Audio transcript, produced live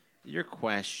Your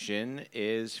question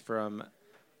is from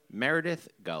Meredith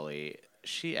Gully.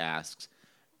 She asks,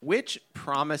 which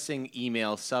promising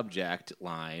email subject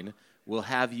line will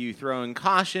have you throwing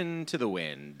caution to the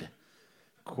wind?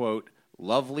 Quote,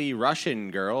 lovely Russian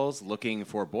girls looking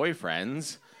for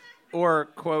boyfriends, or,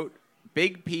 quote,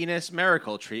 big penis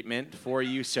miracle treatment for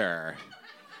you, sir.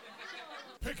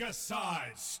 Pick a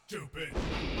side, stupid.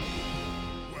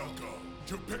 Welcome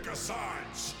to Pick a Side,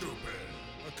 Stupid,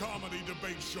 a comedy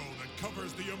debate show that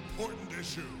covers the important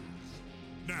issues.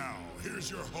 Now, here's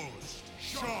your host,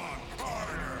 Sean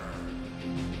Carter.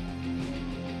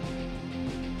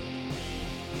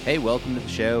 Hey, welcome to the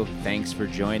show. Thanks for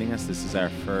joining us. This is our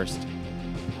first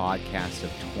podcast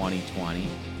of 2020.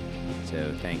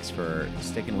 So thanks for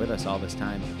sticking with us all this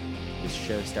time. This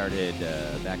show started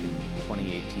back in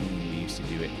 2018. We used to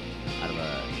do it out of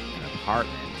an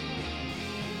apartment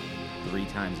 3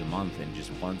 times a month and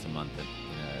just once a month in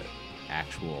an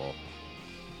actual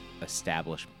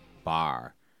established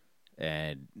bar.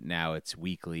 And now it's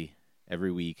weekly,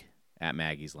 every week at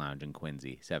Maggie's Lounge in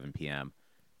Quincy, 7 p.m.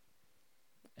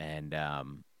 And I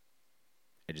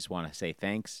just want to say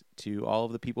thanks to all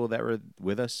of the people that were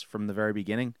with us from the very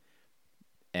beginning.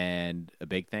 And a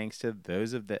big thanks to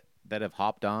those that have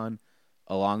hopped on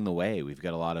along the way. We've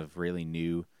got a lot of really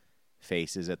new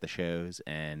faces at the shows,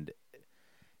 and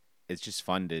it's just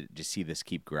fun to just see this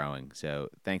keep growing. So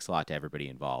thanks a lot to everybody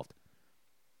involved.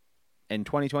 And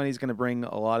 2020 is going to bring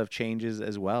a lot of changes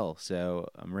as well, so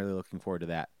I'm really looking forward to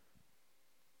that.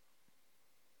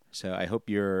 So I hope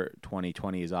your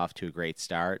 2020 is off to a great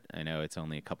start. I know it's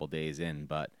only a couple days in,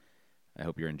 but I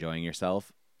hope you're enjoying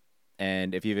yourself.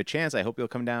 And if you have a chance, I hope you'll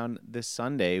come down this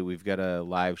Sunday. We've got a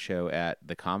live show at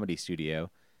the Comedy Studio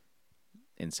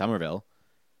in Somerville.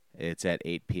 It's at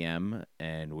 8 p.m.,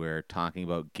 and we're talking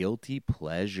about guilty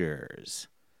pleasures.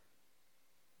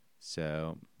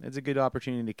 So it's a good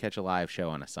opportunity to catch a live show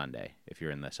on a Sunday if you're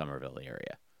in the Somerville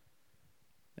area.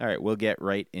 All right, we'll get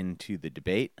right into the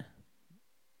debate.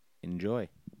 Enjoy.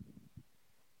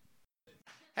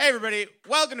 Hey, everybody.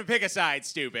 Welcome to Pick a Side,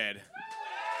 Stupid.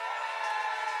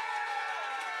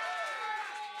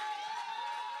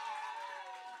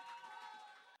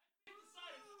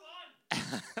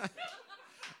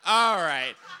 All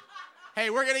right. Hey,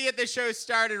 we're going to get this show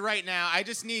started right now. I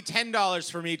just need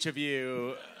 $10 from each of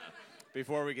you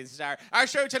before we can start. Our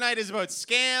show tonight is about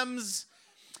scams.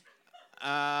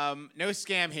 No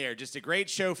scam here. Just a great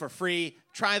show for free.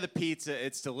 Try the pizza.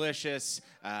 It's delicious.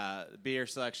 The beer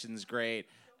selection's great.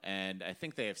 And I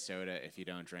think they have soda if you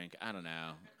don't drink. I don't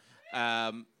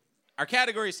know. Our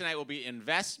categories tonight will be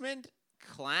investment,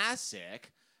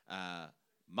 classic,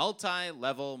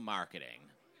 multi-level marketing.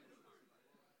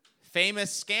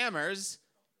 Famous scammers.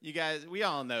 You guys, we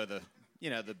all know the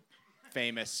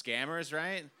famous scammers,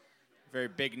 right? Very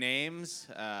big names.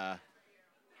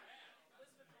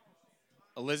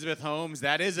 Elizabeth Holmes,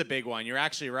 that is a big one. You're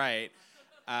actually right.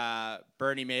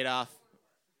 Bernie Madoff.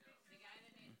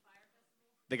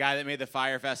 The guy that made the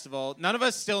Fire Festival. None of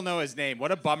us still know his name.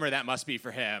 What a bummer that must be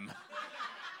for him.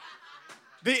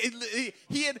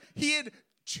 He had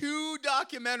 2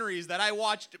 documentaries that I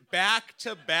watched back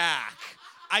to back.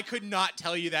 I could not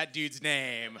tell you that dude's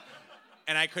name,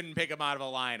 and I couldn't pick him out of a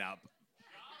lineup.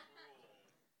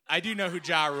 I do know who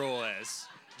Ja Rule is.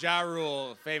 Ja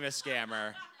Rule, famous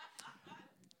scammer.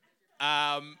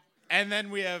 And then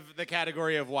we have the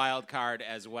category of wild card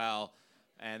as well,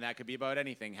 and that could be about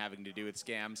anything having to do with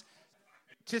scams.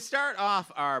 To start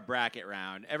off our bracket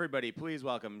round, everybody please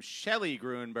welcome Shelley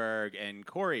Gruenberg and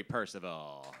Corey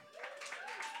Percival.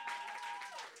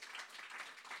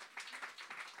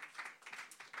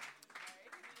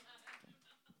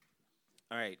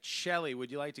 All right, Shelley, would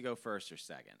you like to go first or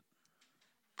second?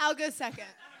 I'll go second.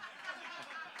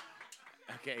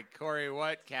 Okay, Corey,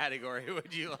 what category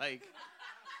would you like?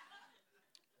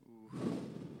 Ooh.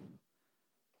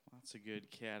 Lots of good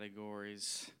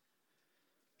categories.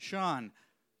 Sean,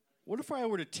 what if I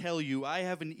were to tell you I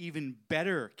have an even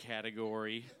better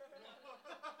category?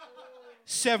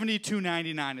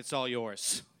 $72.99, it's all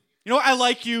yours. You know what? I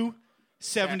like you.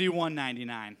 $71.99.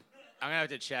 I'm gonna have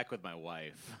to check with my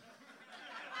wife.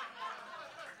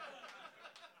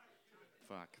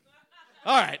 Fuck.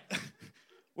 All right.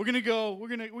 We're gonna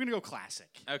go classic.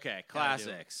 Okay,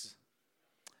 classics.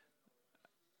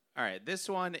 All right, this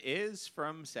one is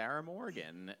from Sarah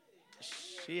Morgan.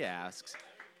 She asks,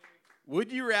 would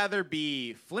you rather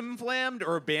be flim-flammed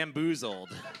or bamboozled?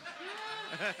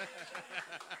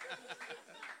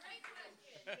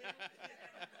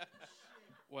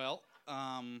 Well,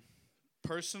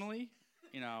 personally,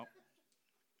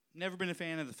 never been a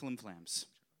fan of the flim-flams.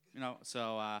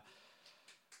 So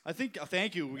I think,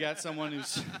 thank you. We got someone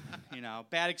who's,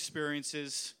 bad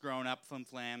experiences growing up, Flim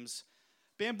Flams.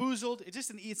 Bamboozled, it's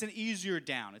an easier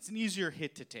down. It's an easier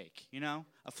hit to take,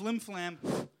 A Flim Flam,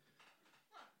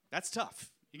 that's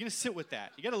tough. You're going to sit with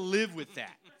that. You got to live with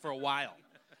that for a while.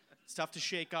 It's tough to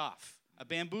shake off. A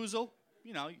bamboozle,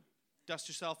 you dust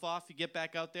yourself off, you get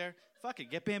back out there. Fuck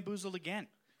it, get bamboozled again.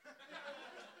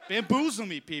 Bamboozle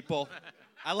me, people.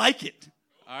 I like it.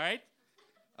 All right?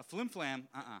 A Flim Flam,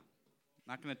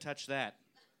 not going to touch that.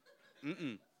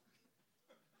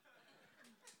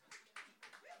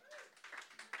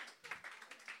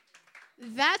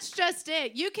 That's just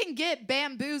it. You can get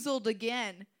bamboozled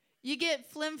again. You get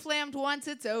flim-flammed once,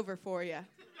 it's over for you.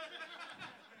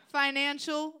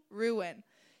 Financial ruin.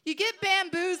 You get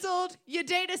bamboozled, you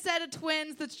date a set of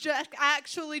twins that's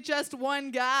actually just one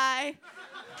guy.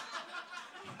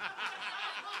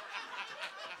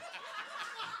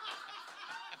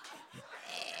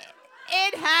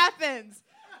 It happens.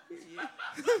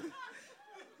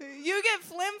 You get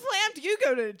flim-flammed, you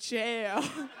go to jail.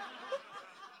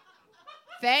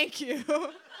 Thank you.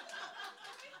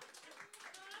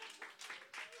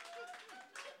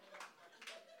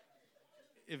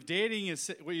 If dating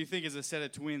is what you think is a set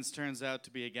of twins turns out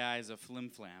to be a guy as a flim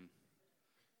flam,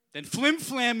 then flim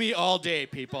flam me all day,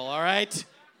 people, all right?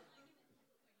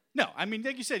 No, I mean,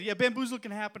 like you said, yeah, bamboozle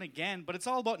can happen again, but it's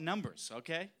all about numbers,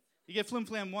 okay? You get flim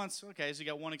flam once, okay, so you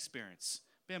got one experience.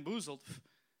 Bamboozled,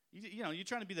 you're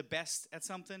trying to be the best at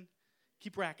something.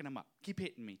 Keep racking them up. Keep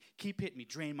hitting me.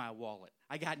 Drain my wallet.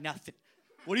 I got nothing.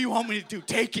 What do you want me to do?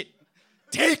 Take it.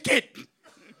 Take it.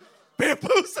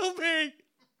 Bamboozle me.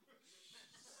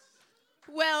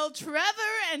 Well, Trevor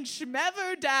and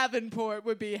Schmever Davenport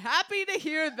would be happy to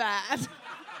hear that.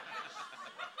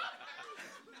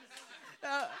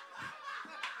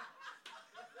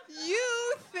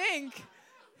 You think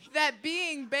that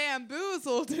being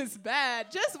bamboozled is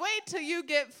bad. Just wait till you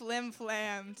get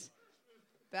flim-flammed.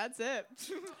 That's it.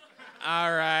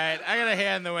 All right, I gotta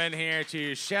hand the win here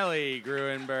to Shelley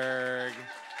Gruenberg.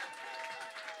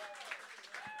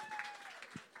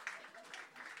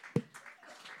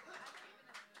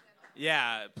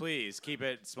 Yeah, please keep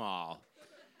it small.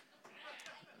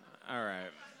 All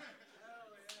right.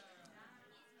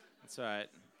 That's all right.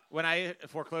 When I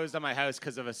foreclosed on my house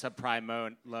because of a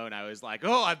subprime loan, I was like,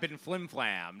 oh, I've been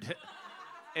flim-flammed.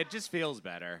 It just feels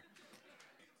better.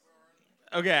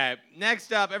 Okay,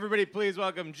 next up, everybody please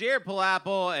welcome Jared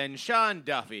Palapple and Sean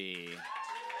Duffy.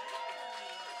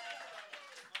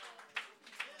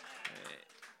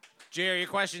 Jared, your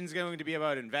question's going to be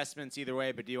about investments either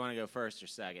way, but do you want to go first or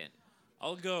second?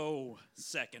 I'll go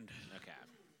second. Okay.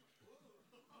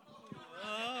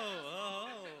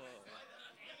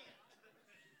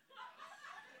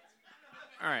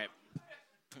 All right.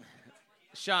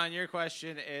 Sean, your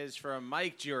question is from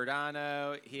Mike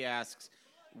Giordano. He asks,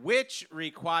 which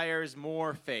requires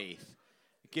more faith?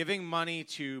 Giving money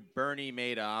to Bernie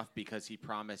Madoff because he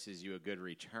promises you a good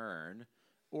return,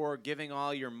 or giving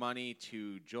all your money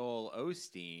to Joel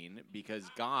Osteen because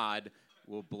God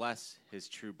will bless his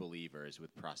true believers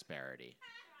with prosperity?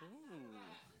 Ooh.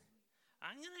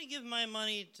 I'm going to give my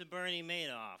money to Bernie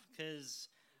Madoff because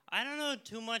I don't know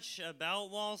too much about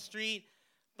Wall Street,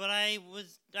 but I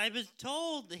was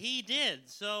told he did.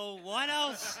 So what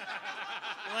else?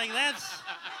 What do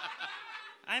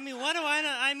I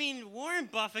know? I mean, Warren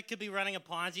Buffett could be running a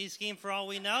Ponzi scheme for all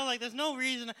we know. There's no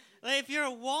reason. If you're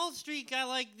a Wall Street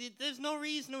guy, there's no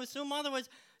reason to assume otherwise.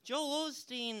 Joel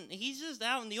Osteen, he's just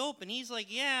out in the open. He's like,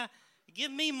 yeah,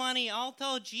 give me money. I'll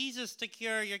tell Jesus to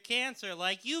cure your cancer.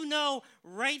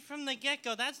 Right from the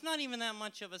get-go, that's not even that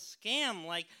much of a scam.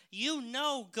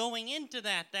 Going into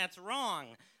that, that's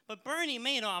wrong. But Bernie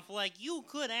Madoff, you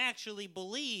could actually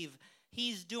believe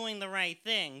he's doing the right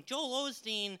thing. Joel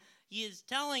Osteen is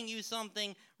telling you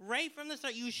something right from the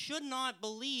start. You should not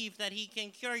believe that he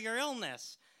can cure your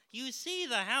illness. You see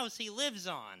the house he lives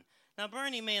on. Now,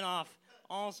 Bernie Madoff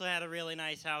also had a really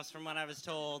nice house from what I was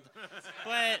told.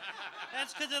 But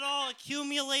that's because it all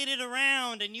accumulated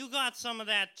around, and you got some of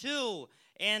that too.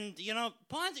 And,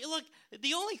 Ponzi, look,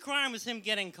 the only crime was him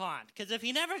getting caught. Because if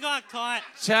he never got caught...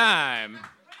 Time.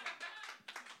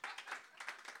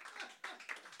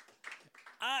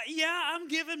 Yeah, I'm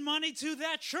giving money to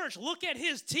that church. Look at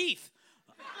his teeth.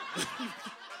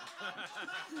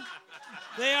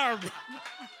 They are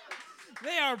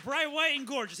bright white and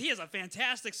gorgeous. He has a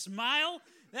fantastic smile.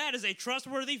 That is a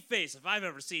trustworthy face if I've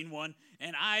ever seen one,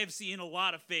 and I've seen a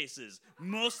lot of faces.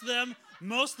 Most of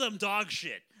them dog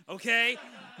shit, okay?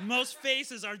 Most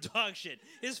faces are dog shit.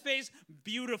 His face,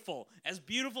 beautiful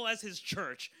as his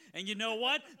church. And you know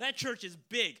what? That church is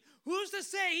big. Who's to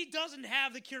say he doesn't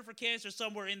have the cure for cancer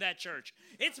somewhere in that church?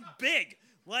 It's big.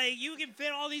 Like, you can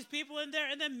fit all these people in there,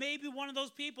 and then maybe one of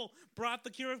those people brought the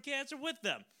cure of cancer with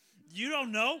them. You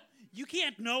don't know. You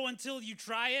can't know until you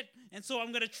try it, and so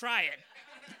I'm going to try it.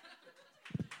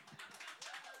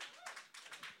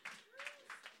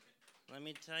 Let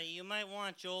me tell you, you might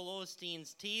want Joel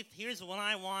Osteen's teeth. Here's what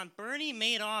I want. Bernie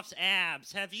Madoff's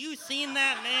abs. Have you seen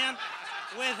that man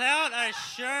without a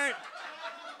shirt?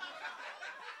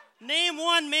 Name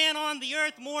one man on the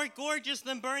earth more gorgeous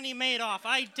than Bernie Madoff.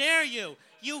 I dare you.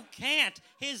 You can't.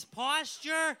 His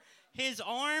posture, his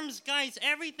arms, guys,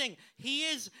 everything. He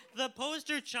is the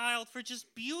poster child for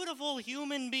just beautiful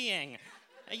human being.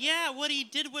 Yeah, what he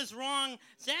did was wrong.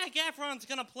 Zac Efron's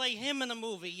gonna play him in a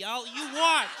movie, y'all. You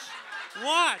watch.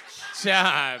 Watch.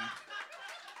 Time.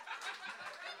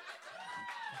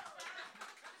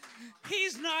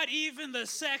 He's not even the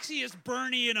sexiest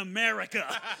Bernie in America.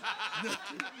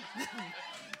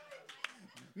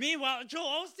 Meanwhile,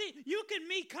 Joel Osteen, you can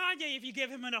meet Kanye if you give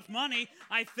him enough money,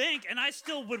 I think, and I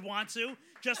still would want to,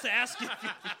 just to ask you,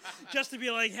 just to be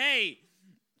like, hey,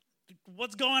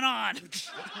 what's going on?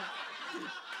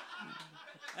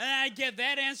 And I get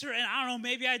that answer, and I don't know,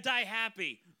 maybe I die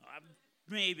happy.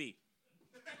 Maybe.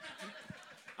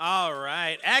 All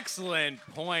right, excellent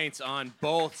points on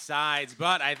both sides,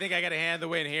 but I think I got to hand the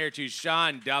win here to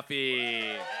Sean Duffy.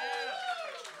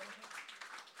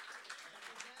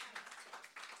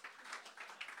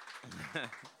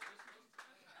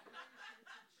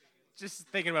 Just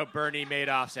thinking about Bernie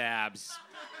Madoff's abs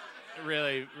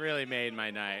really made my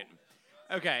night.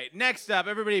 Okay, next up,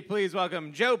 everybody please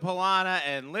welcome Joe Polana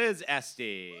and Liz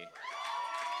Esty.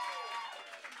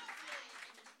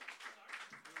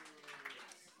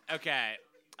 Okay.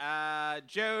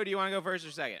 Joe, do you want to go first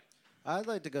or second? I'd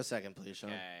like to go second, please, Sean.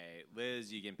 Okay.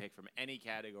 Liz, you can pick from any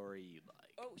category you'd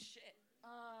like. Oh, shit.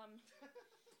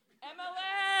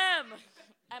 MLM.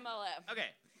 MLM. Okay.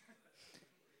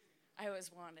 I always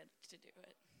wanted to do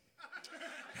it.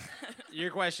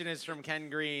 Your question is from Ken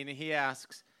Green. He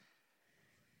asks,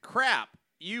 crap,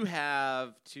 you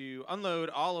have to unload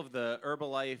all of the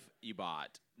Herbalife you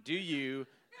bought. Do you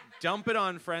dump it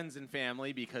on friends and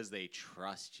family because they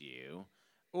trust you,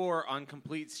 or on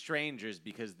complete strangers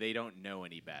because they don't know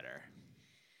any better?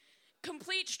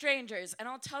 Complete strangers, and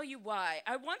I'll tell you why.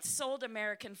 I once sold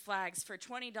American flags for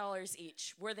 $20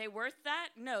 each. Were they worth that?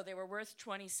 No, they were worth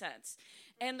 20 cents.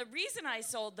 And the reason I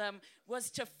sold them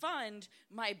was to fund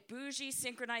my bougie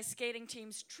synchronized skating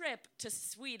team's trip to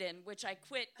Sweden, which I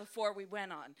quit before we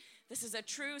went on. This is a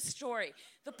true story.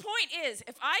 The point is,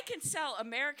 if I can sell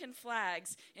American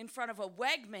flags in front of a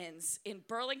Wegmans in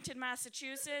Burlington,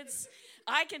 Massachusetts,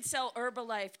 I can sell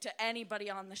Herbalife to anybody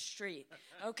on the street,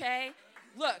 okay?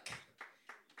 Look,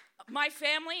 my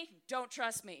family don't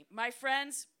trust me. My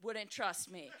friends wouldn't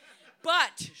trust me.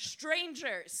 But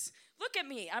strangers, look at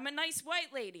me. I'm a nice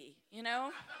white lady, you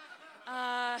know?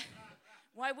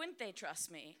 Why wouldn't they trust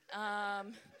me?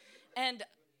 And,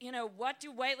 you know, what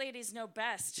do white ladies know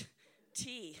best?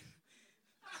 Tea.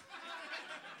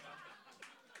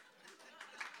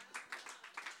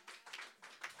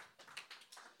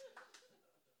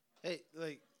 Hey,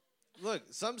 look,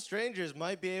 some strangers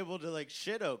might be able to,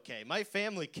 shit okay. My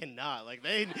family cannot.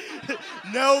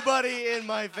 Nobody in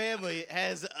my family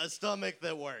has a stomach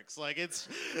that works. It's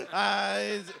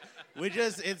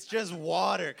just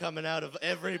water coming out of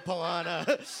every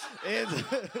Polana.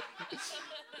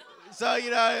 So,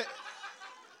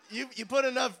 you put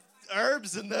enough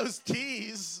herbs in those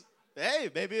teas, hey,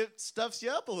 maybe it stuffs you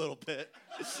up a little bit.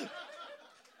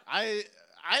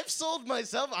 I've sold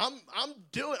myself.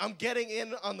 I'm getting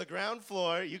in on the ground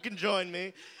floor. You can join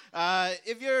me.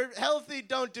 If you're healthy,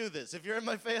 don't do this. If you're in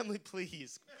my family,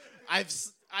 please. I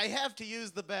have to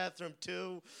use the bathroom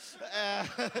too.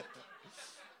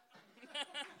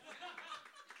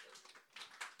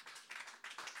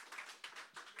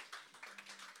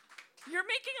 You're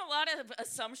making a lot of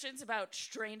assumptions about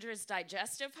strangers'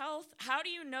 digestive health. How do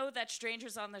you know that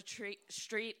strangers on the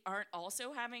street aren't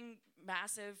also having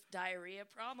massive diarrhea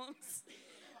problems?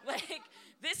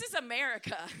 This is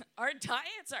America. Our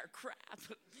diets are crap.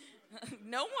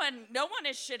 No one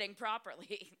is shitting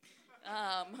properly.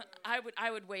 I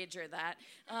would wager that.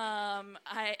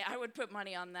 I would put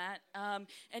money on that.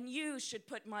 And you should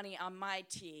put money on my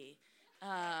tea.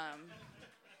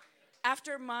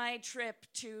 After my trip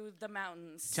to the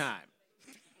mountains. Time.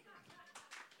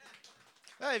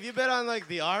 Hey, have you been on like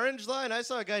the Orange Line? I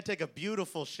saw a guy take a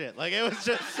beautiful shit. Like it was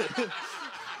just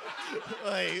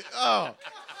like, oh.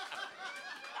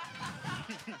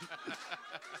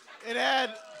 It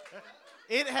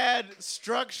had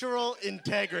structural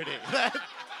integrity.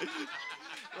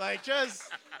 Like just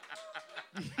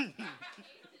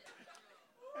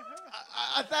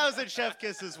 1,000 chef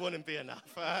kisses wouldn't be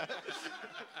enough. All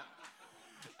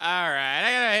right,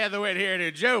 I gotta hand the win here to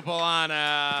Joe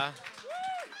Polana.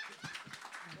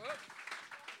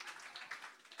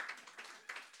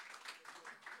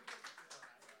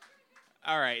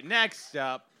 All right, next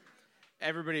up,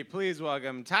 everybody please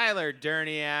welcome Tyler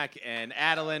Derniak and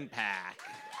Adeline Pack.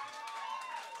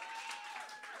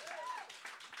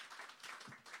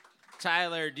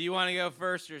 Tyler, do you want to go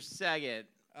first or second?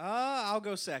 I'll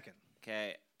go second.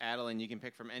 Okay, Adeline, you can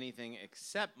pick from anything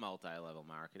except multi-level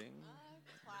marketing.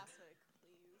 Classic,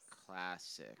 please.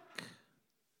 Classic.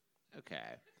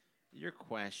 Okay. Your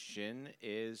question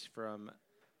is from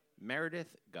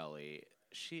Meredith Gully.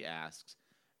 She asks,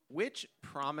 which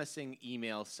promising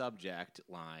email subject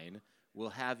line will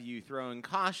have you throwing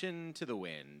caution to the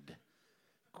wind?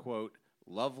 Quote,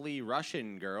 lovely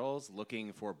Russian girls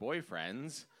looking for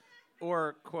boyfriends,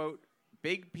 or, quote,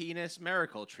 big penis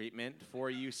miracle treatment for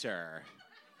you, sir.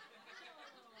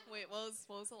 Wait, what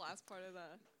was the last part of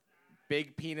that?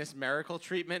 Big penis miracle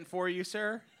treatment for you,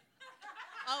 sir?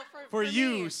 Oh, For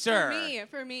you, me. sir.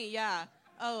 For me, yeah.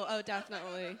 Oh,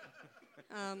 definitely.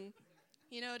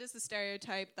 It is the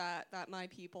stereotype that my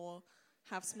people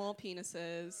have small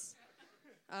penises.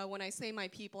 When I say my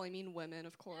people, I mean women,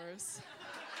 of course.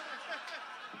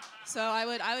 So I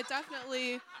would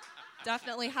definitely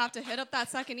have to hit up that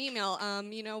second email.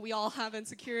 We all have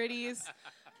insecurities.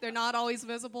 They're not always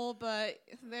visible, but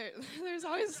there's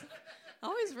always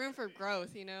room for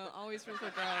growth, always room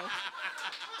for growth.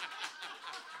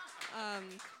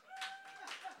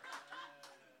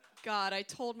 God, I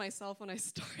told myself when I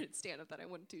started stand-up that I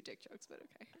wouldn't do dick jokes, but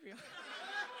okay, here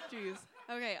we go. Jeez.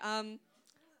 Okay,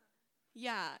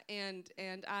 yeah, and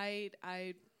I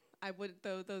would,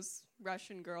 though, those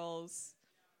Russian girls,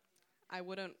 I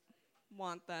wouldn't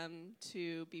want them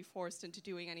to be forced into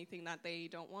doing anything that they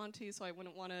don't want to, so I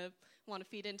wouldn't want to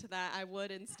feed into that. I would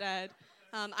instead.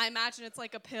 I imagine it's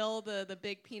like a pill, the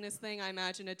big penis thing. I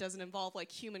imagine it doesn't involve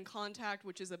like human contact,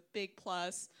 which is a big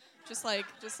plus. Just like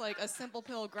a simple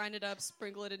pill, grind it up,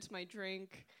 sprinkle it into my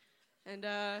drink, and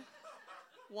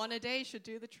one a day should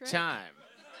do the trick. Time.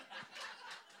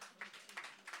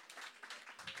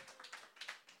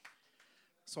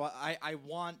 So I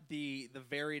want the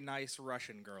very nice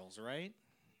Russian girls, right?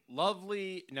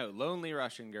 Lonely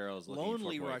Russian girls looking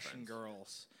Lonely for boyfriends. Russian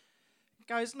girls.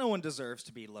 Guys, no one deserves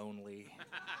to be lonely.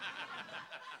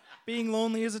 Being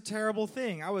lonely is a terrible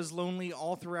thing. I was lonely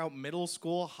all throughout middle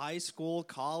school, high school,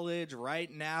 college, right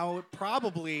now,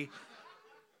 probably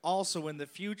also in the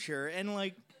future. And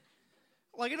like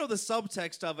I know the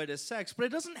subtext of it is sex, but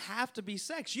it doesn't have to be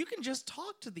sex. You can just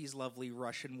talk to these lovely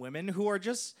Russian women who are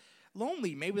just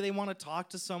lonely. Maybe they want to talk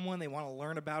to someone. They want to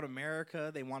learn about America.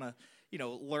 They want to,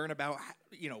 learn about,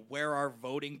 where our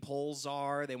voting polls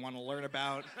are. They want to learn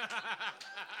about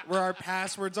where our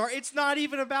passwords are. It's not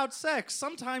even about sex.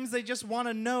 Sometimes they just want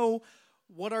to know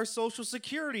what our social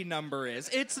security number is.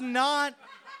 It's not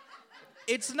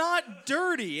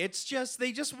dirty. It's just,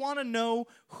 they just want to know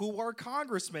who our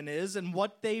congressman is and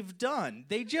what they've done.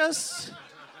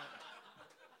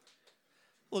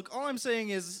 Look, all I'm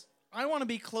saying is, I want to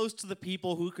be close to the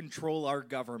people who control our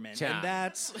government. And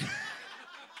that's...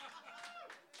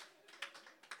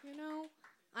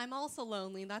 I'm also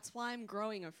lonely. That's why I'm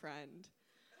growing a friend.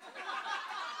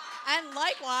 And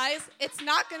likewise, it's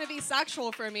not going to be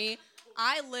sexual for me.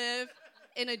 I live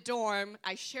in a dorm.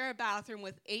 I share a bathroom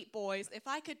with 8 boys. If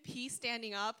I could pee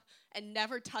standing up and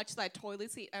never touch that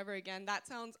toilet seat ever again, that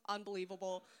sounds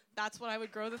unbelievable. That's what I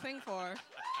would grow the thing for.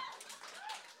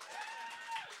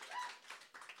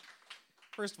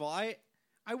 First of all, I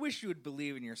wish you would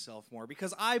believe in yourself more,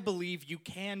 because I believe you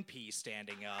can pee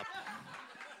standing up.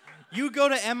 You go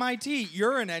to MIT,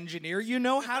 you're an engineer, you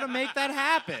know how to make that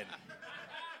happen.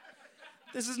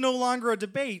 This is no longer a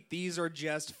debate, these are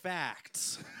just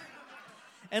facts.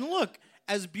 And look,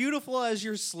 as beautiful as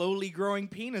your slowly growing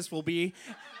penis will be,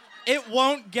 it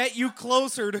won't get you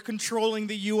closer to controlling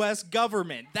the US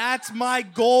government. That's my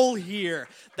goal here.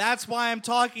 That's why I'm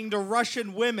talking to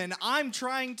Russian women. I'm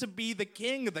trying to be the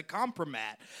king of the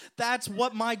compromat. That's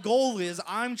what my goal is.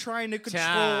 I'm trying to control...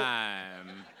 Time.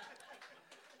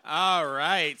 All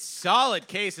right, solid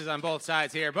cases on both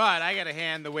sides here, but I got to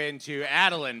hand the win to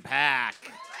Adeline Pack.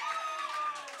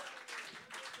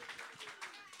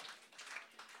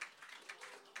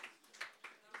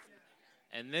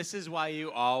 And this is why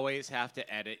you always have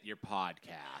to edit your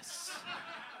podcasts.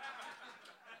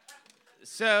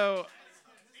 So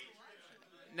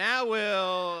now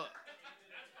we'll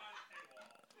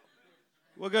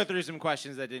go through some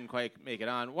questions that didn't quite make it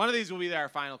on. One of these will be our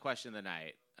final question of the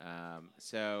night.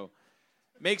 So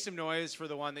make some noise for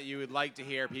the one that you would like to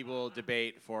hear people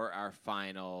debate for our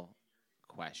final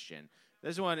question.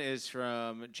 This one is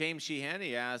from James Sheehan.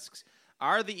 He asks,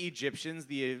 are the Egyptians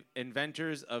the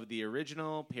inventors of the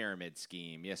original pyramid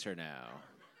scheme? Yes or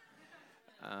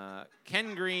no?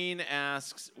 Ken Green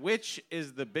asks, which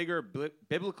is the bigger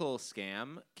biblical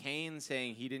scam? Cain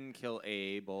saying he didn't kill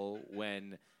Abel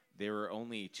when there were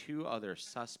only 2 other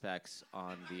suspects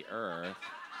on the earth.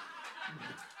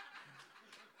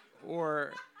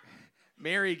 Or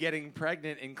Mary getting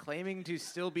pregnant and claiming to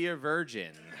still be a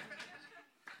virgin.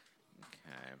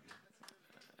 Okay.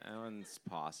 That one's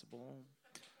possible.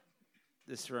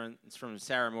 This one is from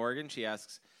Sarah Morgan. She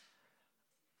asks,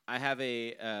 I have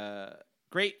a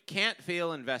great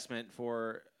can't-fail investment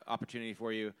opportunity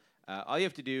for you. All you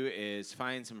have to do is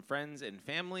find some friends and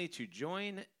family to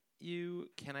join you.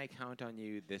 Can I count on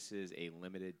you? This is a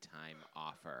limited-time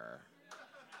offer.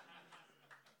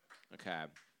 Okay.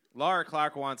 Laura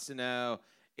Clark wants to know,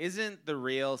 isn't the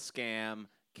real scam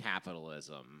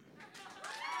capitalism?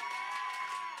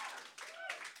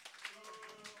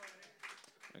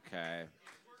 Okay.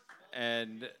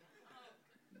 And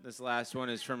this last one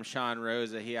is from Sean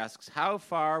Rosa. He asks, how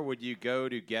far would you go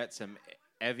to get some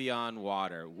Evian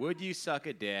water? Would you suck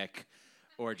a dick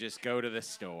or just go to the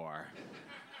store?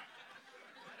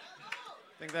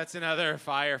 I think that's another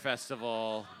Fire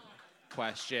Festival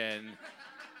question.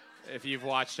 If you've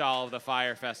watched all of the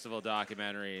Fire Festival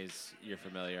documentaries, you're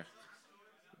familiar.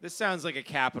 This sounds like a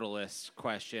capitalist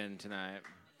question tonight.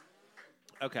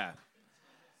 Okay.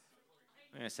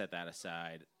 I'm going to set that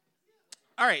aside.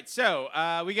 All right, so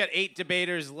we got 8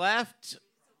 debaters left.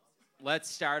 Let's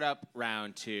start up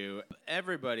round 2.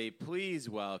 Everybody, please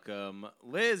welcome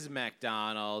Liz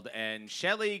McDonald and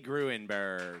Shelley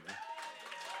Gruenberg.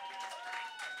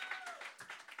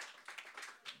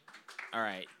 All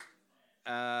right.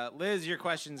 Liz, your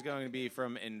question's going to be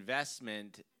from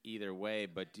investment either way,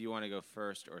 but do you want to go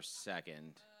first or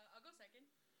second? I'll go second.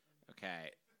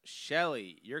 Okay.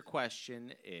 Shelley, your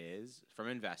question is from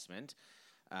investment.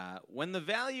 When the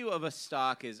value of a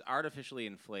stock is artificially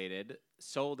inflated,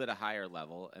 sold at a higher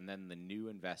level, and then the new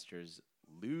investors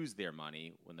lose their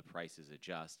money when the prices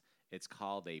adjust, it's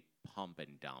called a pump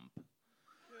and dump.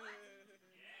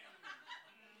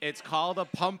 It's called a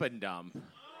pump and dump.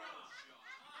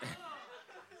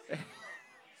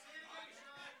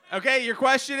 Okay, your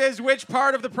question is, which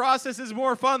part of the process is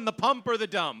more fun, the pump or the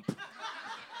dump?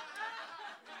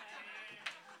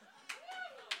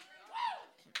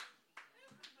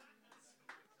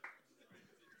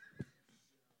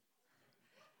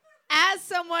 As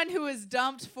someone who was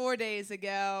dumped 4 days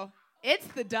ago, it's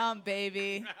the dump,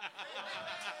 baby.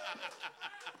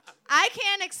 I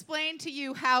can't explain to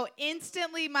you how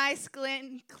instantly my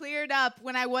skin cleared up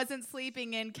when I wasn't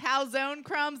sleeping in calzone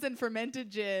crumbs and fermented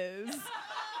jizz.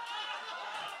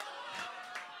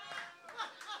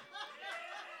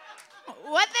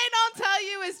 What they don't tell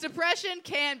you is depression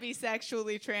can be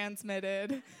sexually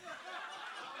transmitted.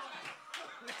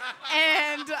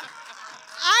 And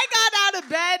I got out of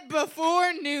bed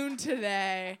before noon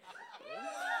today.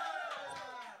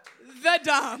 The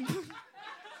dump.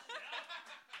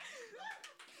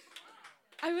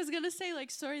 I was gonna say,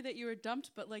 like, sorry that you were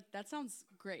dumped, but, like, that sounds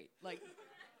great. Like,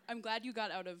 I'm glad you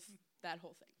got out of that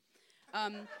whole thing.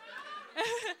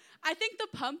 I think the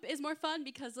pump is more fun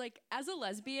because, like, as a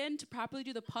lesbian, to properly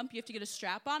do the pump, you have to get a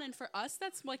strap on, and for us,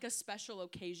 that's, like, a special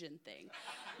occasion thing.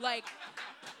 Like,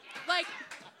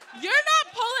 you're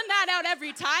not pulling that out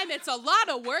every time. It's a lot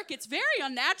of work. It's very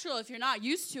unnatural if you're not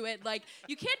used to it. Like,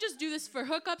 you can't just do this for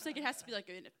hookups. Like, it has to be, like,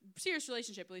 a serious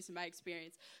relationship, at least in my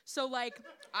experience. So, like,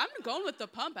 I'm going with the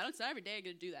pump. It's not every day I'm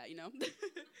going to do that, you know?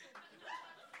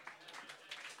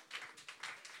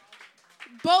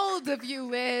 Bold of you,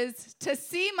 Liz, to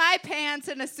see my pants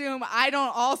and assume I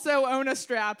don't also own a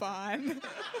strap-on.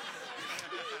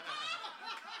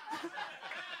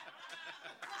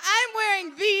 I'm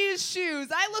wearing these shoes.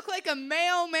 I look like a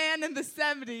mailman in the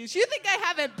 70s. You think I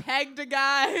haven't pegged a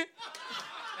guy?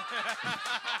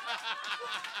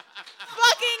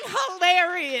 Fucking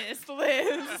hilarious,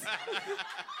 Liz.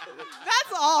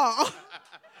 That's all.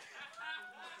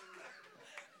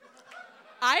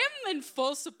 I am in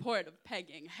full support of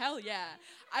pegging. Hell yeah.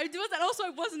 I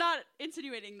was not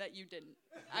insinuating that you didn't.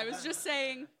 I was just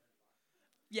saying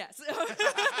yes.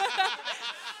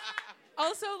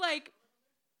 Also, like,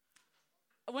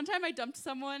 one time I dumped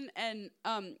someone, and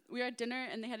we were at dinner,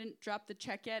 and they hadn't dropped the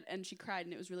check yet, and she cried,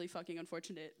 and it was really fucking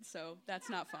unfortunate. So that's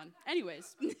not fun.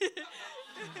 Anyways.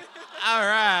 All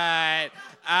right.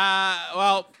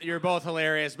 Well, you're both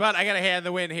hilarious, but I got to hand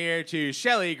the win here to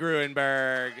Shelley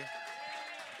Gruenberg.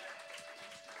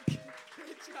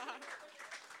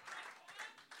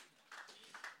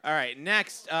 All right,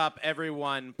 next up,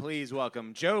 everyone, please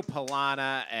welcome Joe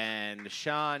Polana and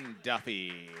Sean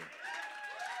Duffy.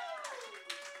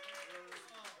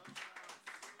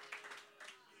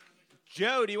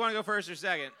 Joe, do you want to go first or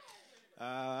second?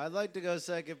 I'd like to go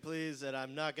second, please, and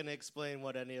I'm not going to explain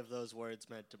what any of those words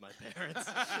meant to my parents.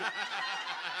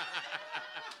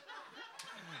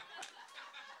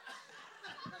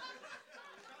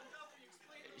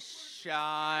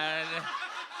 Sean.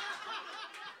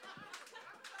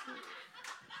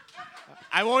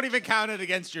 I won't even count it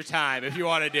against your time if you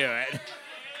want to do it.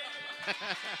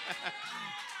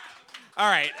 All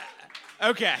right.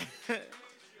 Okay.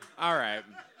 All right.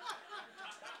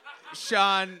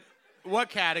 Sean, what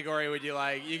category would you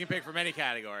like? You can pick from any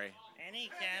category. Any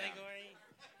category.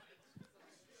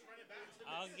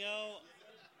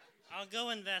 I'll go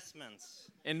investments.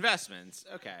 Investments.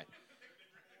 Okay.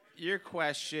 Your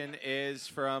question is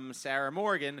from Sarah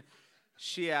Morgan.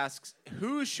 She asks,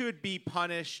 who should be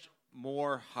punished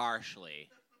more harshly?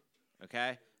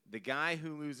 Okay? The guy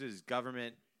who loses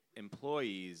government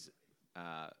employees'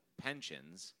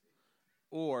 pensions,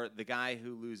 or the guy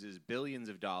who loses billions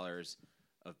of dollars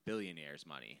of billionaires'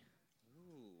 money?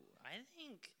 Ooh, I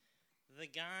think the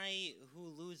guy who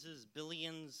loses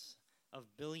billions of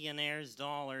billionaires'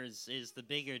 dollars is the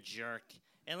bigger jerk.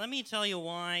 And let me tell you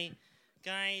why.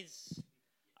 Guys,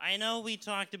 I know we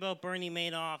talked about Bernie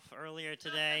Madoff earlier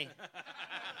today.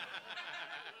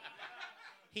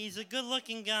 He's a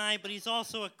good-looking guy, but he's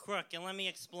also a crook, and let me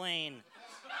explain.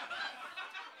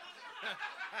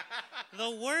 The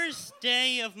worst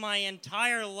day of my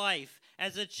entire life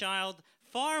as a child,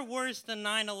 far worse than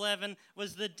 9/11,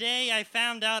 was the day I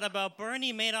found out about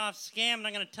Bernie Madoff's scam, and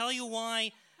I'm going to tell you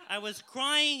why. I was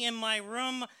crying in my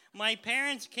room. My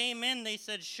parents came in. They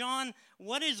said, Sean,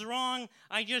 what is wrong?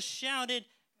 I just shouted,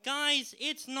 guys,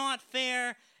 it's not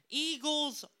fair.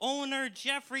 Eagles owner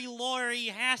Jeffrey Lurie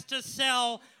has to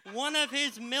sell one of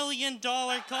his $1 million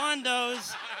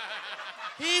condos.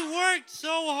 He worked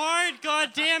so hard,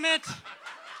 goddammit.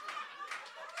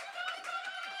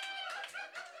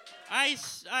 I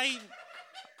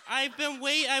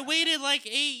waited like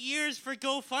 8 years for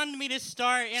GoFundMe to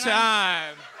start, and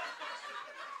Time.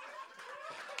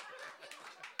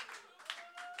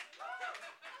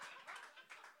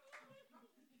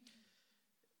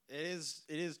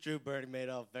 It is true, Bernie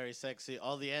Madoff, very sexy.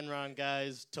 All the Enron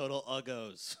guys, total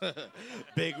uggos.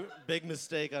 big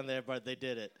mistake on their part. They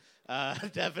did it.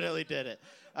 Definitely did it.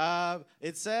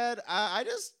 It's sad. I'm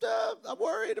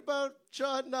worried about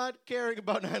Sean not caring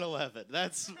about 9/11.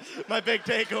 That's my big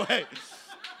takeaway.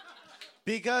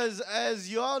 Because,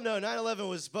 as you all know, 9/11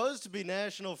 was supposed to be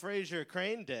National Fraser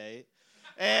Crane Day,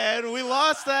 and we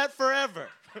lost that forever.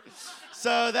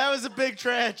 So that was a big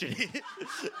tragedy.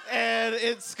 And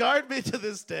it scarred me to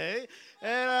this day.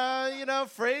 And,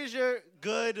 Fraser,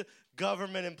 good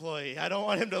government employee. I don't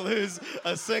want him to lose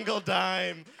a single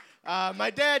dime.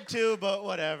 My dad, too, but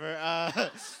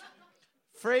whatever.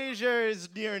 Fraser is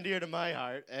near and dear to my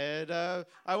heart. And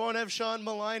I won't have Sean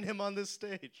malign him on this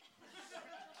stage.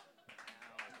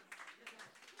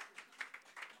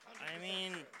 I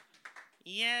mean,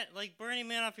 yeah, like Bernie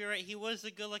Madoff, you're right. He was a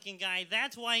good-looking guy.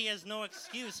 That's why he has no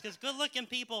excuse, because good-looking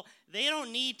people, they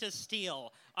don't need to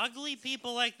steal. Ugly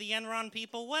people like the Enron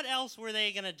people, what else were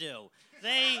they going to do?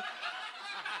 They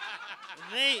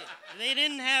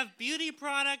didn't have beauty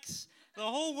products. The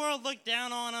whole world looked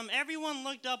down on him. Everyone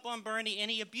looked up on Bernie,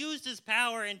 and he abused his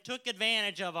power and took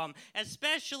advantage of him,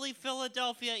 especially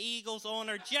Philadelphia Eagles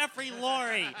owner Jeffrey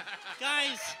Lurie.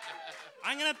 Guys,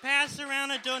 I'm going to pass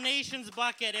around a donations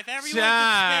bucket if everyone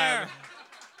can spare.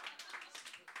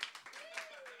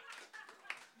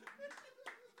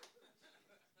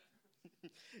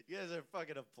 You guys are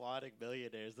fucking applauding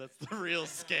millionaires. That's the real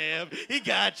scam. He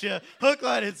got you. Hook,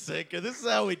 line, and sinker. This is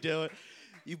how we do it.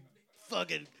 You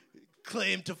fucking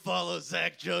claim to follow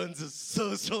Zach Jones'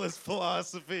 socialist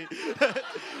philosophy.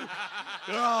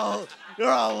 You're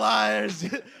all liars.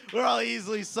 We're all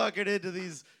easily suckered into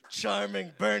these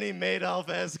charming Bernie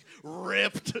Madoff-esque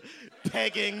ripped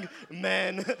pegging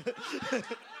men.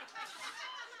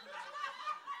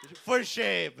 For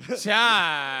shame.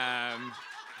 Time.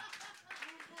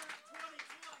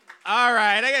 All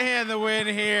right, I gotta hand the win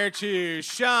here to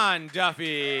Sean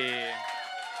Duffy.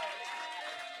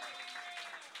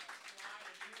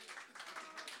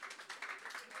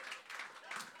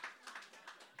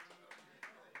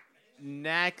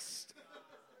 Next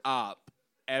up,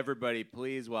 everybody,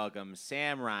 please welcome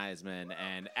Sam Reisman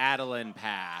and Adeline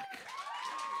Pack.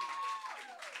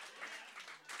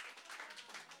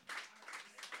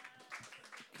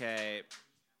 Okay.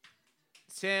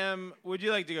 Sam, would you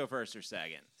like to go first or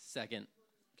second? Second.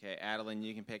 Okay, Adeline,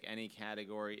 you can pick any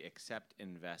category except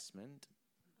investment.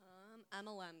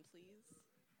 MLM, please.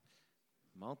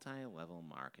 Multi-level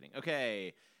marketing.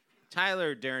 Okay,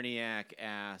 Tyler Derniak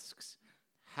asks,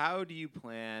 how do you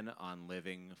plan on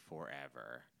living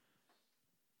forever?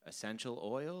 Essential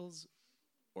oils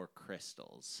or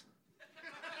crystals?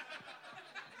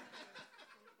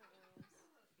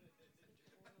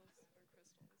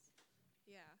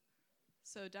 Yeah.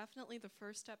 So definitely the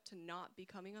first step to not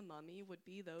becoming a mummy would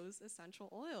be those essential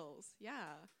oils.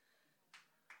 Yeah.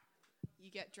 You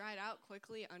get dried out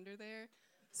quickly under there.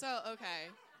 So, okay.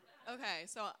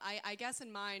 So I guess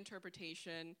in my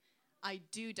interpretation, I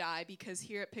do die because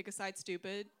here at Pick a Side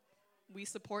Stupid, we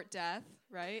support death,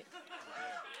 right?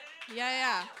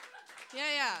 Yeah.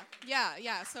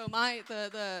 So my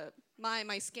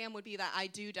scam would be that I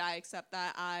do die, except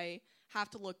that I have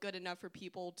to look good enough for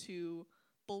people to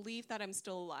believe that I'm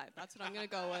still alive. That's what I'm gonna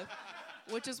go with,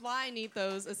 which is why I need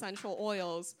those essential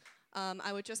oils.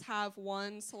 I would just have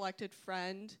one selected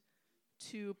friend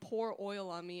to pour oil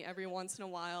on me every once in a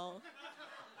while.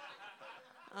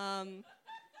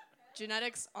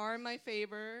 Genetics are my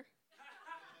favor.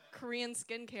 Korean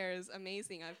skincare is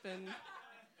amazing. I've been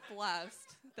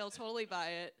blessed. They'll totally buy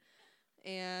it.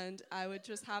 And I would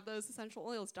just have those essential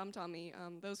oils dumped on me.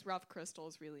 Those rough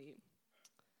crystals really,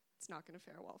 it's not going to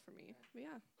fare well for me. But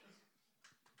yeah.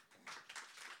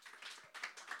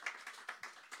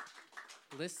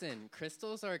 Listen,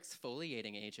 crystals are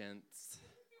exfoliating agents.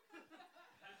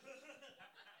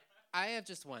 I have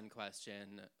just one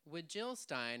question. Would Jill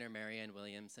Stein or Marianne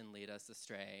Williamson lead us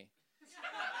astray?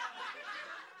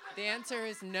 The answer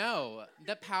is no.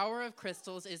 The power of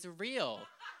crystals is real.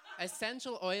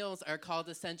 Essential oils are called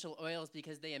essential oils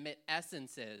because they emit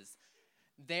essences.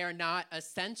 They are not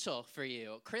essential for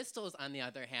you. Crystals, on the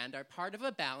other hand, are part of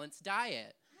a balanced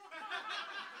diet.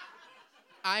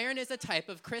 Iron is a type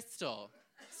of crystal.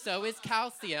 So is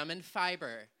calcium and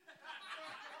fiber.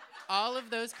 All of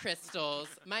those crystals,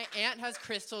 my aunt has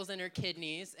crystals in her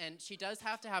kidneys, and she does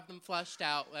have to have them flushed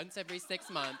out once every 6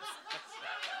 months.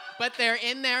 But they're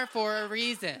in there for a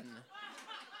reason.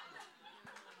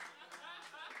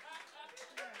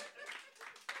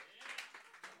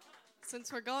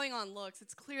 Since we're going on looks,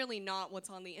 it's clearly not what's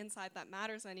on the inside that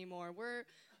matters anymore.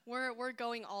 We're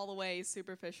going all the way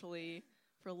superficially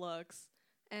for looks,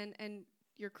 and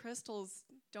your crystals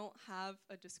don't have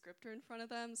a descriptor in front of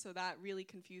them, so that really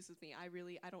confuses me. I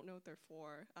don't know what they're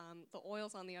for. The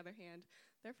oils, on the other hand,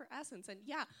 they're for essence. And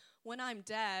yeah, when I'm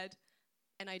dead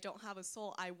and I don't have a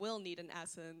soul, I will need an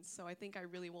essence. So I think I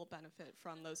really will benefit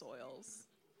from those oils.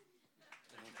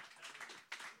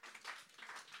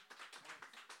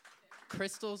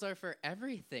 Crystals are for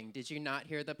everything. Did you not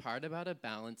hear the part about a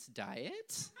balanced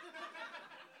diet?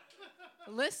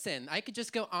 Listen, I could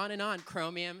just go on and on.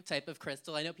 Chromium type of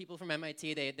crystal. I know people from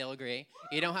MIT, they'll agree.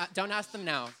 You don't ask them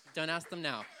now. Don't ask them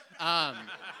now.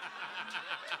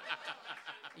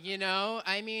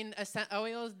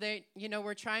 Oils,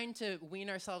 we're trying to wean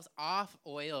ourselves off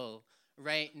oil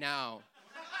right now.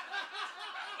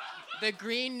 The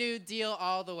Green New Deal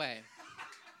all the way.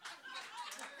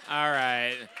 All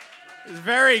right.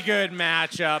 Very good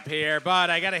matchup here, but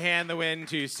I got to hand the win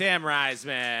to Sam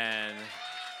Reisman.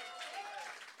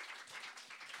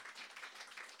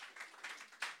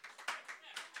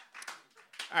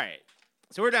 All right,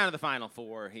 so we're down to the final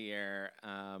four here.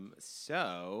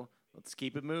 So let's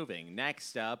keep it moving.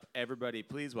 Next up, everybody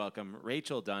please welcome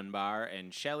Rachel Dunbar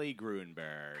and Shelley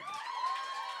Grunberg.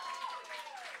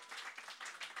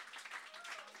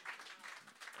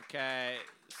 Okay,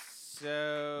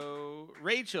 so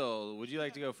Rachel, would you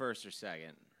like to go first or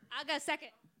second? I'll go second.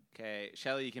 Okay,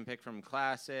 Shelley, you can pick from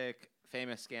classic,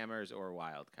 famous scammers, or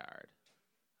wild card.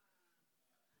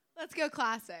 Let's go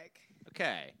classic.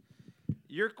 Okay.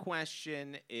 Your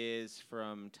question is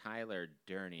from Tyler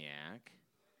Derniak.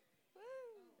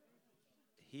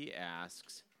 He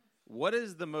asks, what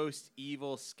is the most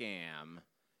evil scam?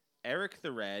 Eric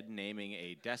the Red naming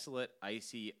a desolate,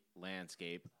 icy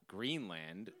landscape,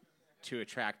 Greenland, to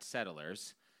attract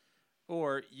settlers,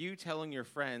 or you telling your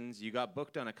friends you got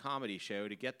booked on a comedy show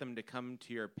to get them to come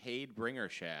to your paid bringer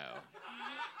show?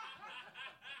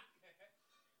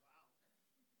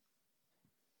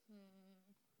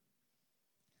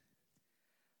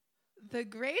 The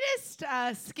greatest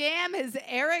scam is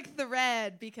Eric the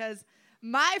Red, because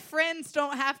my friends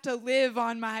don't have to live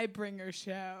on my bringer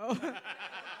show.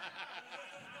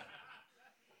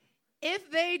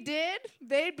 If they did,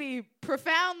 they'd be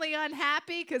profoundly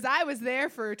unhappy because I was there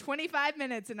for 25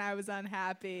 minutes and I was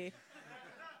unhappy.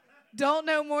 Don't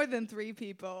know more than 3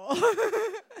 people.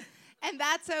 And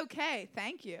that's okay.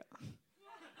 Thank you.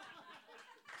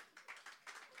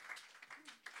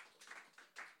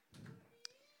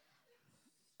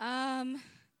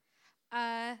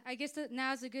 I guess that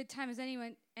now's a good time as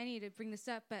any to bring this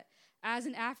up, but as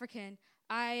an African,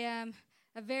 I am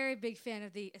a very big fan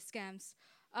of the Eskems.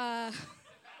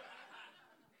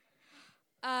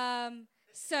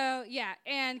 So yeah,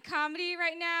 and comedy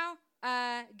right now,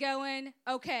 going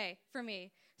okay for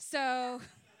me. So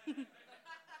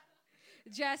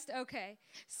just okay.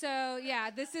 So yeah,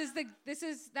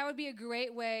 that would be a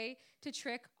great way to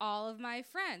trick all of my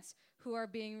friends who are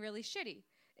being really shitty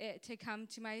to come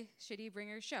to my Shitty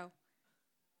Bringer show.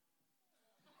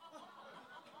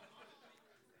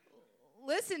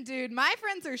 Listen, dude, my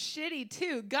friends are shitty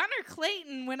too. Gunnar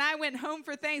Clayton, when I went home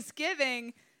for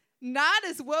Thanksgiving, not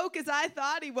as woke as I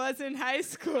thought he was in high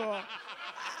school.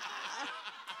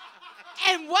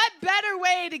 And what better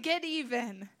way to get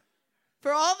even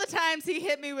for all the times he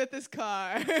hit me with his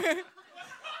car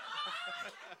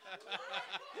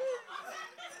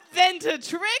than to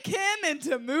trick him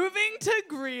into moving to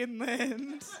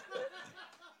Greenland.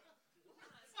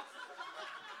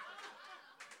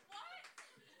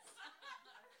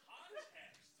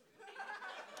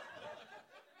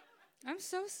 I'm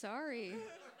so sorry.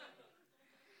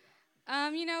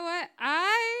 You know what?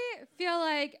 I feel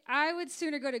like I would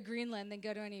sooner go to Greenland than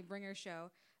go to any Bringer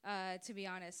show, to be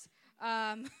honest.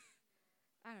 I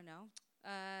don't know.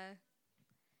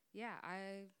 Yeah, I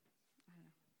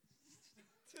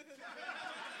don't know.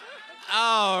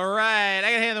 All right, I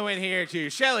gotta hand the win here to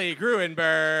Shelley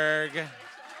Gruenberg.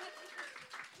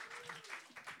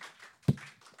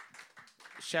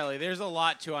 Shelley, there's a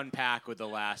lot to unpack with the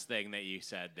last thing that you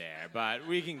said there, but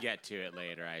we can get to it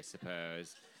later, I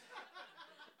suppose.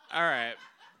 All right.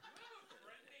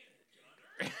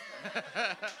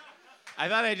 I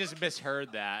thought I just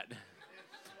misheard that.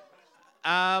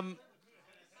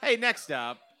 Hey, next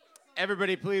up,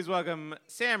 everybody please welcome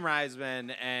Sam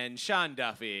Reisman and Sean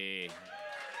Duffy.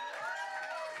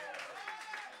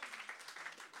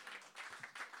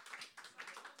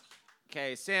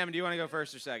 Okay, Sam, do you want to go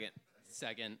first or second?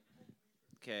 Second.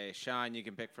 Okay, Sean, you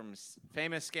can pick from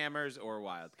famous scammers or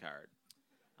wild card.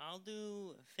 I'll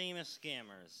do famous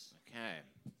scammers. Okay.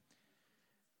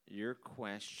 Your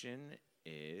question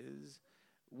is,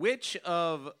 which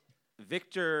of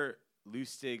Victor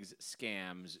Lustig's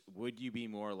scams would you be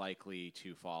more likely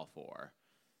to fall for?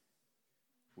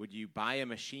 Would you buy a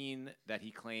machine that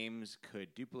he claims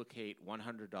could duplicate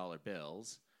 $100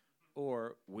 bills,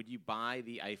 or would you buy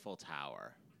the Eiffel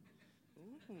Tower?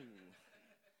 Ooh.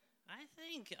 I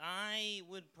think I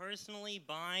would personally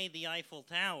buy the Eiffel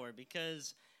Tower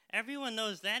because everyone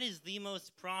knows that is the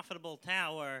most profitable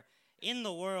tower in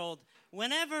the world.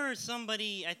 Whenever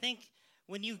somebody, I think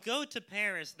when you go to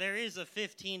Paris, there is a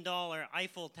 $15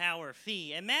 Eiffel Tower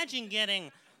fee. Imagine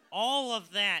getting all of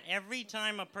that every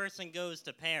time a person goes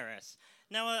to Paris.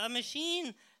 Now, a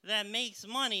machine that makes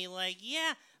money, like,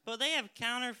 yeah, but they have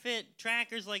counterfeit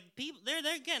trackers. Like, people, they're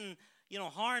getting,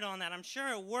 hard on that. I'm sure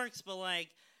it works, but, like,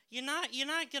 you're not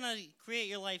gonna create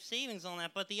your life savings on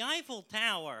that. But the Eiffel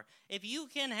Tower, if you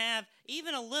can have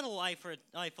even a little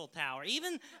Eiffel Tower,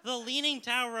 even the Leaning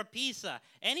Tower of Pisa,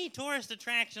 any tourist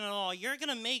attraction at all, you're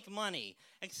gonna make money.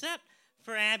 Except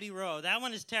for Abbey Road, that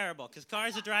one is terrible because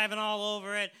cars are driving all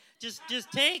over it. Just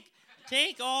take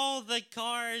all the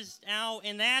cars out,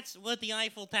 and that's what the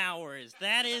Eiffel Tower is.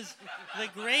 That is the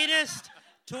greatest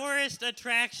tourist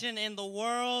attraction in the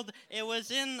world. It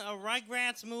was in a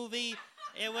Rugrats movie.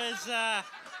 It was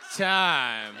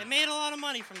time. It made a lot of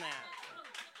money from that.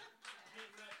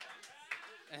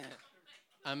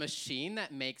 A machine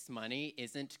that makes money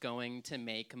isn't going to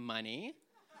make money.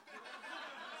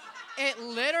 It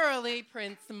literally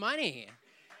prints money.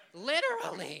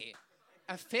 Literally.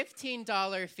 A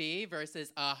 $15 fee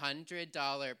versus a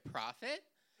 $100 profit?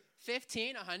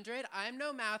 15, 100? I'm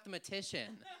no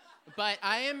mathematician, but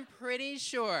I am pretty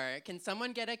sure. Can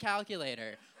someone get a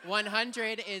calculator?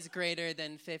 100 is greater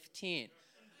than 15.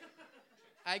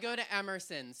 I go to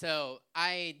Emerson, so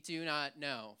I do not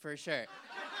know for sure.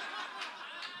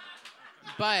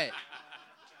 But,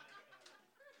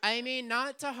 I mean,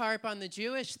 not to harp on the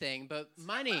Jewish thing, but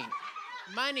money.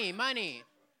 Money, money.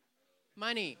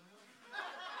 Money.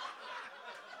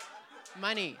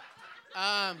 Money.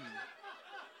 I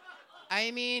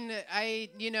mean, I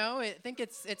think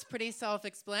it's pretty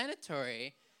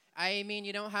self-explanatory. I mean,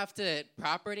 you don't have to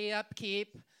property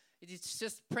upkeep. It's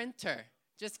just printer.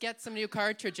 Just get some new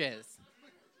cartridges.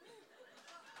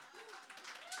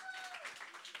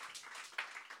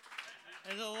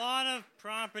 There's a lot of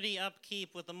property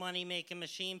upkeep with the money-making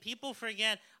machine. People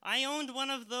forget, I owned one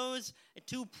of those.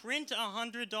 To print a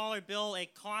 $100 bill,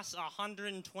 it costs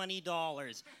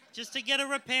 $120. Just to get a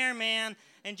repairman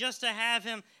and just to have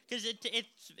him, because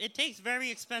it takes very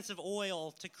expensive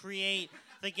oil to create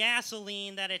the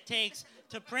gasoline that it takes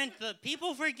to print the...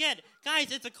 People forget.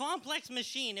 Guys, it's a complex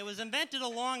machine. It was invented a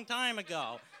long time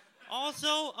ago.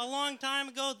 Also, a long time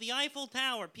ago, the Eiffel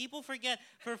Tower. People forget,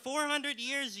 for 400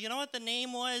 years, you know what the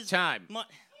name was? Time.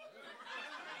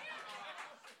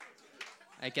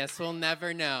 I guess we'll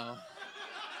never know.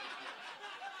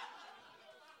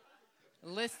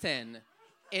 Listen,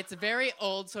 it's very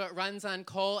old, so it runs on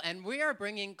coal, and we are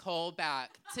bringing coal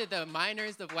back to the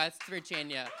miners of West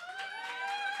Virginia.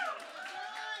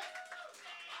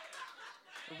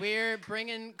 We're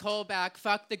bringing coal back.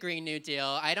 Fuck the Green New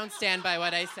Deal. I don't stand by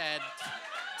what I said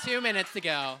 2 minutes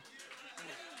ago.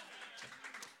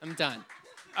 I'm done.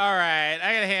 All right,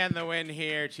 I gotta hand the win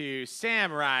here to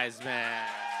Sam Reisman.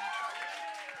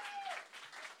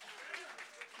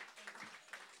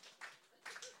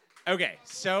 Okay,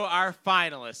 so our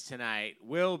finalists tonight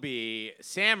will be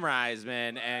Sam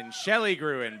Reisman and Shelley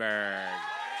Gruenberg.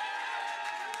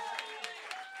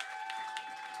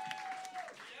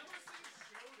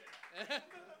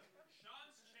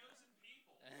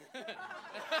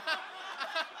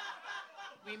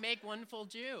 We make one full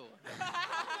Jew.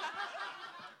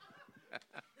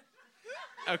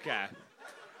 Okay.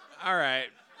 All right.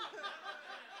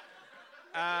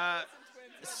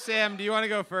 Sam, do you want to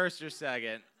go first or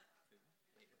second?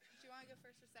 Do you want to go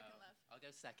first or second, love? I'll go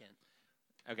second.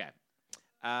 Okay.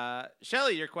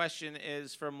 Shelley, your question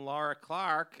is from Laura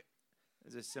Clark.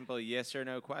 It's a simple yes or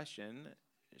no question.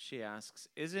 She asks,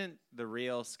 isn't the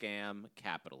real scam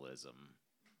capitalism?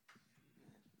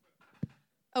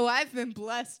 Oh, I've been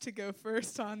blessed to go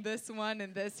first on this one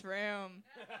in this room.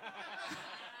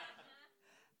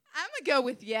 I'm going to go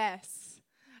with yes.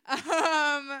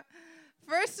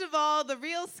 First of all, the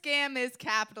real scam is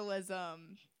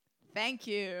capitalism. Thank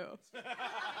you.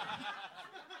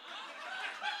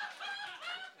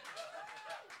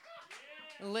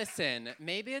 Listen,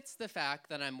 maybe it's the fact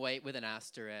that I'm white with an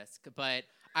asterisk, but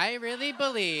I really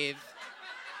believe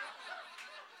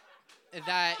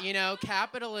that, you know,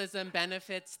 capitalism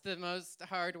benefits the most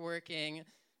hardworking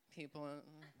people.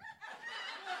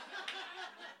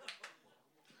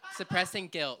 Suppressing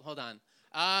guilt. Hold on.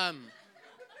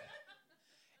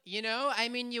 You know, I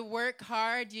mean, you work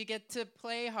hard, you get to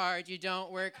play hard. You don't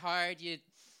work hard, you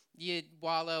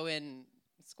wallow in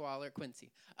squalor.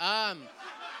 Quincy.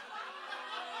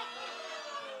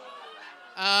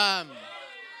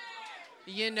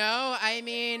 You know, I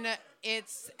mean,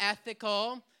 it's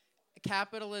ethical.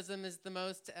 Capitalism is the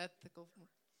most ethical.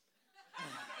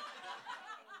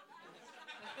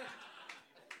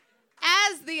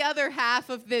 As the other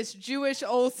half of this Jewish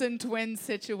Olsen twin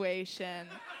situation,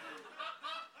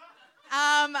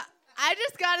 I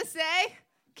just gotta say,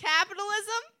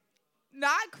 capitalism,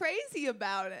 not crazy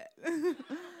about it.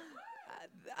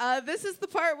 This is the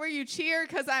part where you cheer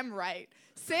because I'm right.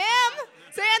 Sam's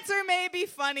answer may be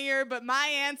funnier, but my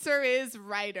answer is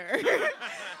righter.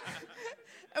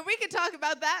 And we could talk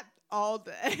about that all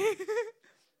day.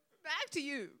 Back to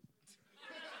you.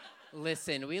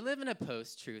 Listen, we live in a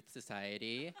post-truth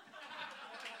society.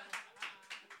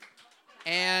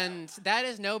 And that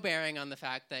has no bearing on the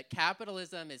fact that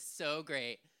capitalism is so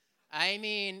great. I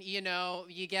mean, you know,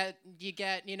 you get,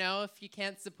 you know, if you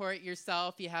can't support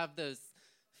yourself, you have those,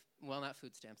 well, not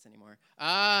food stamps anymore.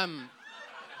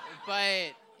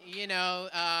 But, you know,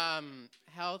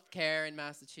 health care in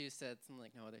Massachusetts and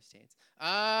like no other states.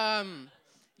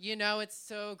 You know, it's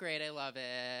so great. I love it.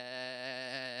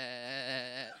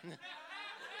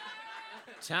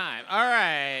 Time. All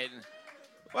right.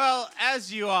 Well,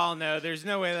 as you all know, there's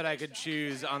no way that I could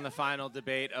choose on the final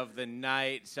debate of the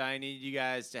night, so I need you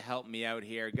guys to help me out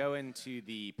here. Go into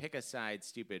the Pick a Side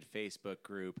Stupid Facebook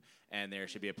group, and there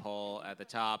should be a poll at the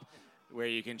top where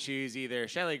you can choose either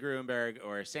Shelley Gruenberg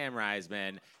or Sam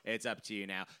Reisman. It's up to you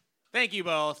now. Thank you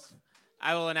both.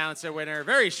 I will announce a winner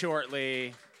very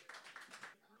shortly.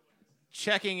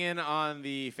 Checking in on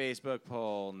the Facebook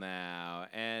poll now,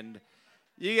 and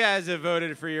you guys have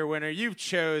voted for your winner. You've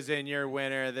chosen your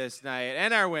winner this night,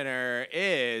 and our winner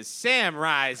is Sam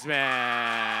Reisman.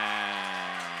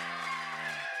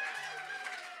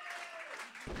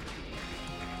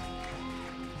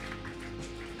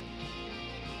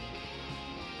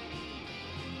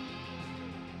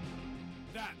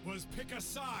 That was Pick a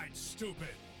Side, stupid.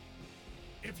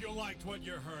 If you liked what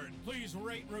you heard, please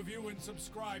rate, review, and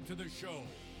subscribe to the show.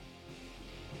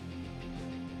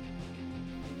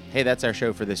 Hey, that's our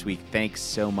show for this week. Thanks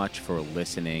so much for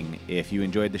listening. If you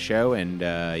enjoyed the show and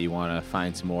you want to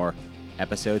find some more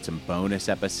episodes, some bonus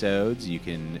episodes, you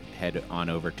can head on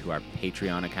over to our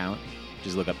Patreon account.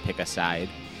 Just look up Pick a Side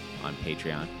on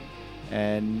Patreon.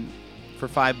 And for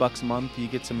 $5 a month, you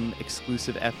get some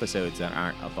exclusive episodes that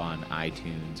aren't up on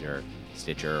iTunes or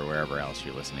Stitcher or wherever else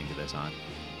you're listening to this on.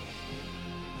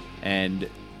 And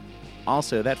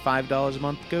also, that $5 a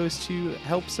month goes to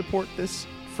help support this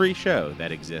free show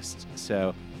that exists.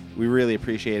 So we really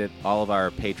appreciate it. All of our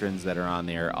patrons that are on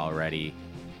there already,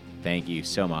 thank you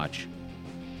so much.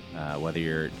 Whether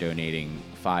you're donating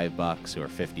 $5 or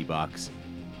 $50,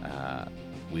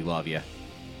 we love you.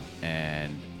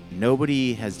 And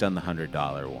nobody has done the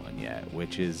 $100 one yet,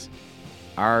 which is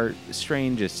our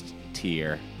strangest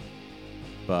tier.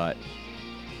 But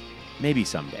maybe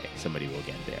someday somebody will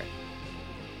get there.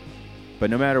 But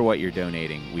no matter what you're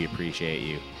donating, we appreciate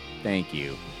you. Thank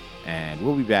you. And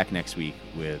we'll be back next week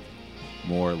with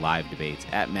more live debates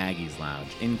at Maggie's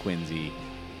Lounge in Quincy,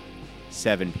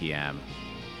 7 p.m.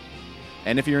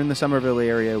 And if you're in the Somerville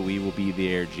area, we will be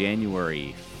there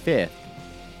January 5th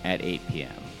at 8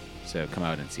 p.m. So come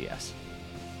out and see us.